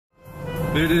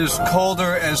It is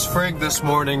colder as frig this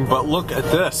morning, but look at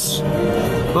this.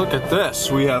 Look at this.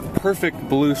 We have perfect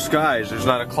blue skies. There's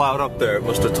not a cloud up there. It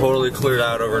must have totally cleared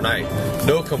out overnight.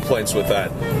 No complaints with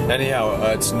that.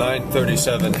 Anyhow, it's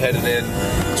 9:37, headed in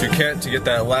to Kent to get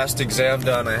that last exam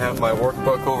done. I have my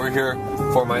workbook over here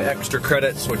for my extra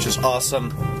credits, which is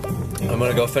awesome. I'm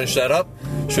gonna go finish that up.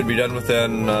 Should be done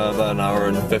within about an hour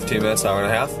and 15 minutes, hour and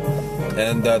a half.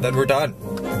 And then we're done.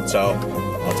 So,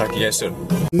 I'll talk to you guys soon.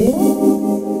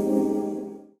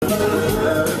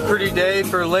 Pretty day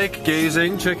for lake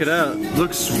gazing. Check it out.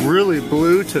 Looks really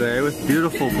blue today with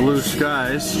beautiful blue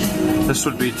skies. This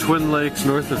would be Twin Lakes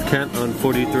north of Kent on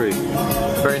 43.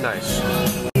 Very nice.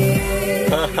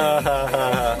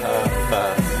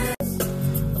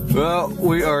 Well,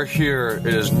 we are here.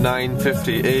 It is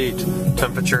 9:58.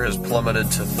 Temperature has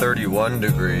plummeted to 31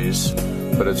 degrees,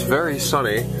 but it's very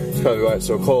sunny. It's probably why it's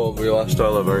so cold. We lost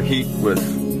all of our heat with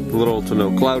little to no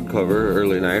cloud cover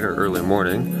early night or early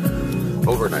morning.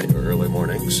 Overnight or early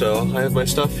morning. So I have my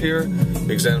stuff here.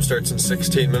 The exam starts in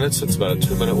 16 minutes. It's about a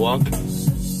 2-minute walk.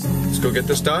 Let's go get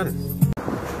this done.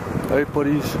 Alright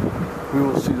buddies, we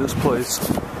will see this place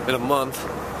in a month.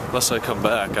 Unless I come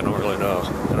back, I don't really know.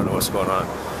 I don't know what's going on.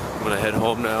 I'm gonna head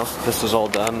home now. This is all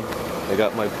done. I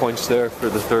got my points there for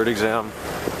the third exam.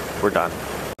 We're done.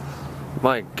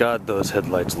 My God, those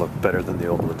headlights look better than the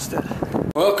old ones did.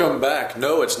 Welcome back.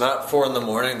 No, it's not 4 in the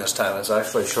morning this time. It's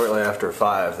actually shortly after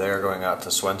 5. They are going out to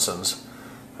Swenson's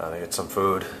to get some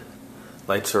food.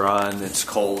 Lights are on. It's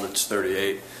cold. It's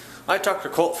 38. I talked to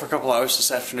Colt for a couple hours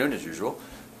this afternoon as usual,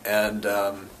 and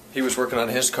he was working on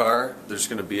his car. There's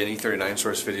going to be an E39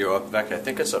 source video up. In fact, I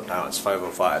think it's up now. It's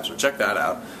 5:05, so check that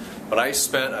out. But I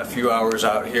spent a few hours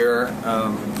out here.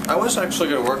 I was actually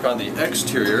going to work on the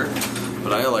exterior,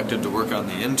 but I elected to work on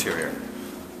the interior.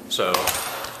 So,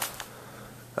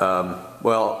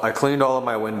 well, I cleaned all of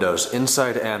my windows,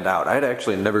 inside and out. I'd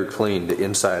actually never cleaned the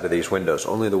inside of these windows,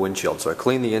 only the windshield. So I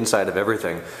cleaned the inside of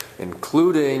everything,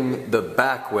 including the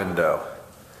back window.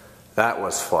 That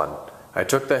was fun. I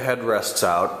took the headrests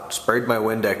out, sprayed my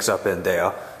Windex up in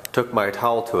there, took my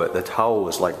towel to it. The towel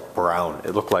was like brown.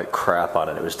 It looked like crap on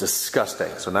it. It was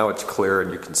disgusting. So now it's clear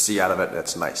and you can see out of it and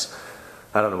it's nice.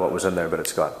 I don't know what was in there, but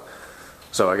it's gone.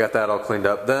 So I got that all cleaned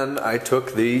up. Then I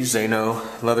took the Zano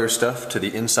leather stuff to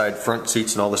the inside front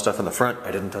seats and all the stuff in the front.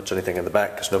 I didn't touch anything in the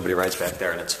back because nobody rides back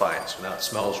there and it's fine. So now it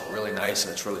smells really nice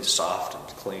and it's really soft and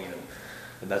clean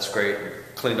and that's great.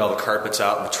 Cleaned all the carpets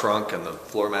out in the trunk and the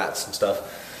floor mats and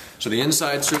stuff. So the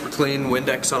inside super clean,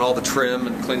 Windex on all the trim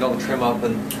and cleaned all the trim up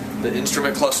and the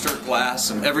instrument cluster, glass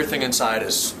and everything inside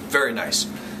is very nice.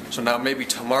 So now maybe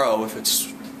tomorrow if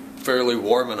it's fairly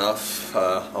warm enough,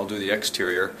 I'll do the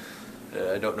exterior.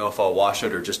 I don't know if I'll wash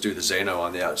it or just do the Zano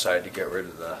on the outside to get rid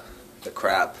of the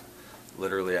crap,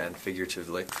 literally and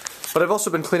figuratively. But I've also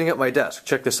been cleaning up my desk.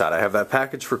 Check this out. I have that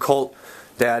package for Colt.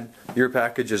 Dad, your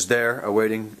package is there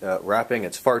awaiting wrapping.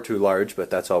 It's far too large,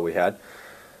 but that's all we had.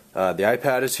 The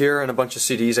iPad is here and a bunch of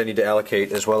CDs I need to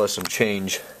allocate, as well as some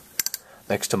change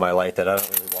next to my light that I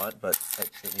don't really want, but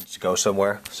it needs to go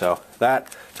somewhere. So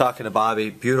that, talking to Bobby,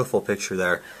 beautiful picture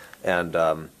there. And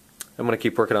I'm going to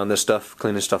keep working on this stuff,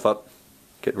 cleaning stuff up,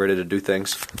 getting ready to do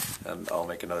things, and I'll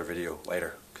make another video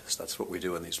later, because that's what we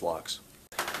do in these vlogs.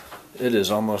 It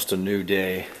is almost a new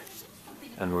day,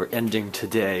 and we're ending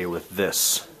today with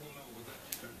this.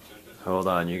 Hold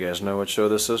on, you guys know what show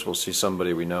this is? We'll see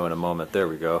somebody we know in a moment. There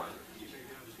we go.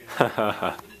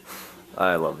 I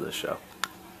love this show.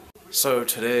 So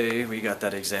today we got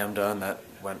that exam done. That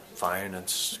went fine.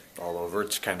 It's all over.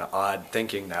 It's kind of odd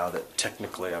thinking now that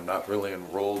technically I'm not really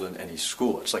enrolled in any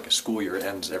school. It's like a school year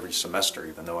ends every semester,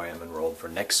 even though I am enrolled for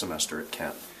next semester at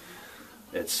Kent.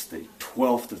 It's the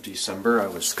 12th of December. I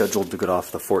was scheduled to get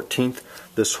off the 14th.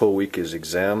 This whole week is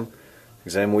exam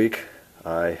week.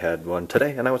 I had one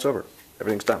today and now it's over.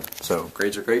 Everything's done. So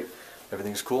grades are great.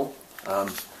 Everything's cool.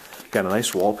 Got a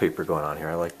nice wallpaper going on here.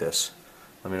 I like this.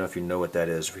 Let me know if you know what that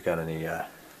is. If we got any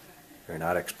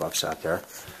aeronautics buffs out there.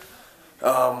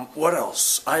 What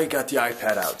else? I got the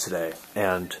iPad out today,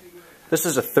 and this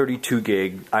is a 32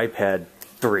 gig iPad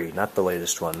 3, not the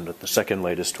latest one, but the second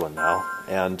latest one now.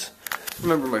 And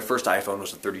remember, my first iPhone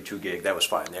was a 32 gig. That was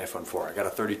fine. The iPhone 4. I got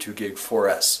a 32 gig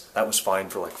 4S. That was fine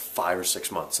for like 5 or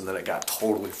 6 months, and then it got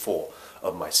totally full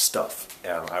of my stuff.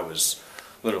 And I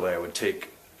would take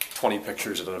 20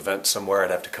 pictures at an event somewhere.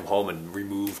 I'd have to come home and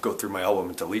remove, go through my album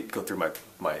and delete, go through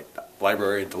my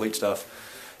library and delete stuff.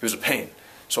 It was a pain.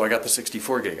 So I got the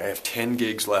 64 gig. I have 10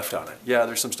 gigs left on it. Yeah,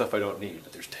 there's some stuff I don't need,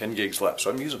 but there's 10 gigs left. So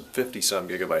I'm using 50-some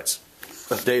gigabytes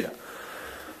of data.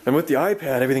 And with the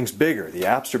iPad, everything's bigger. The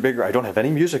apps are bigger. I don't have any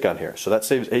music on here, so that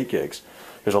saves 8 gigs.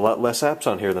 There's a lot less apps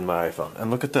on here than my iPhone.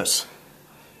 And look at this.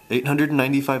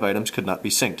 895 items could not be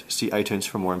synced. See iTunes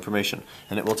for more information.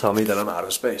 And it will tell me that I'm out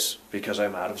of space, because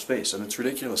I'm out of space. And it's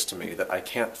ridiculous to me that I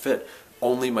can't fit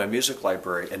only my music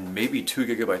library and maybe 2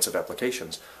 gigabytes of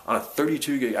applications on a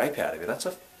 32 gig iPad. I mean, that's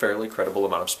a fairly credible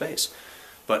amount of space.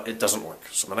 But it doesn't work.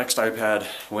 So my next iPad,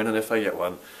 when and if I get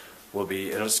one, will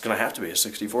be, and it's going to have to be a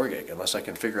 64 gig, unless I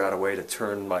can figure out a way to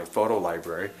turn my photo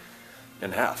library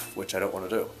in half, which I don't want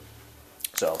to do.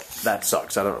 So that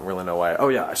sucks. I don't really know why. Oh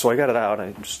yeah, so I got it out.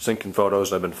 I'm just syncing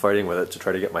photos. I've been fighting with it to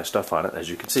try to get my stuff on it. As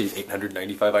you can see,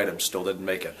 895 items still didn't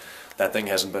make it. That thing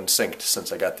hasn't been synced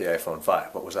since I got the iPhone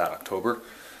 5. What was that, October?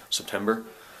 September?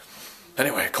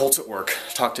 Anyway, Colt's at work.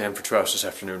 Talked to him for 2 hours this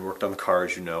afternoon. Worked on the car,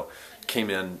 as you know. Came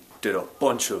in, did a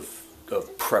bunch of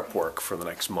prep work for the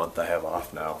next month I have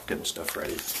off now, getting stuff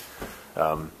ready.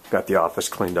 Got the office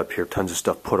cleaned up here, tons of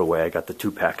stuff put away. I got the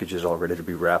 2 packages all ready to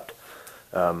be wrapped.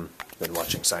 Been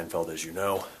watching Seinfeld, as you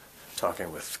know,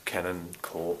 talking with Kenan,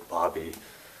 Colt, Bobby,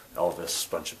 Elvis, a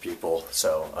bunch of people.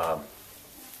 So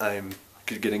I'm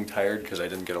getting tired because I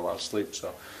didn't get a lot of sleep.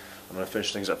 So I'm going to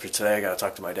finish things up for today. I got to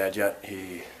talk to my dad yet.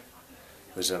 He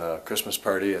was in a Christmas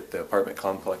party at the apartment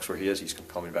complex where he is. He's going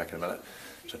to call me back in a minute.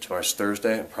 So tomorrow's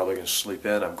Thursday. I'm probably going to sleep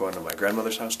in. I'm going to my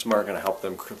grandmother's house tomorrow. I'm going to help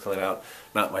them clean out,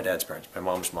 not my dad's parents, my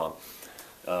mom's mom.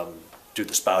 Do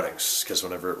the spoutings, because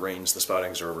whenever it rains the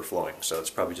spoutings are overflowing, so it's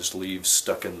probably just leaves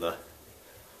stuck in the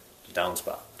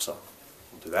downspout. So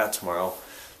we'll do that tomorrow.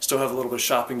 Still have a little bit of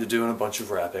shopping to do and a bunch of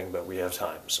wrapping, but we have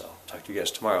time. So talk to you guys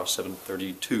tomorrow,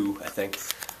 7:32 I think,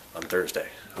 on Thursday.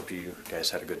 Hope you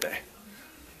guys had a good day.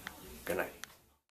 Good night.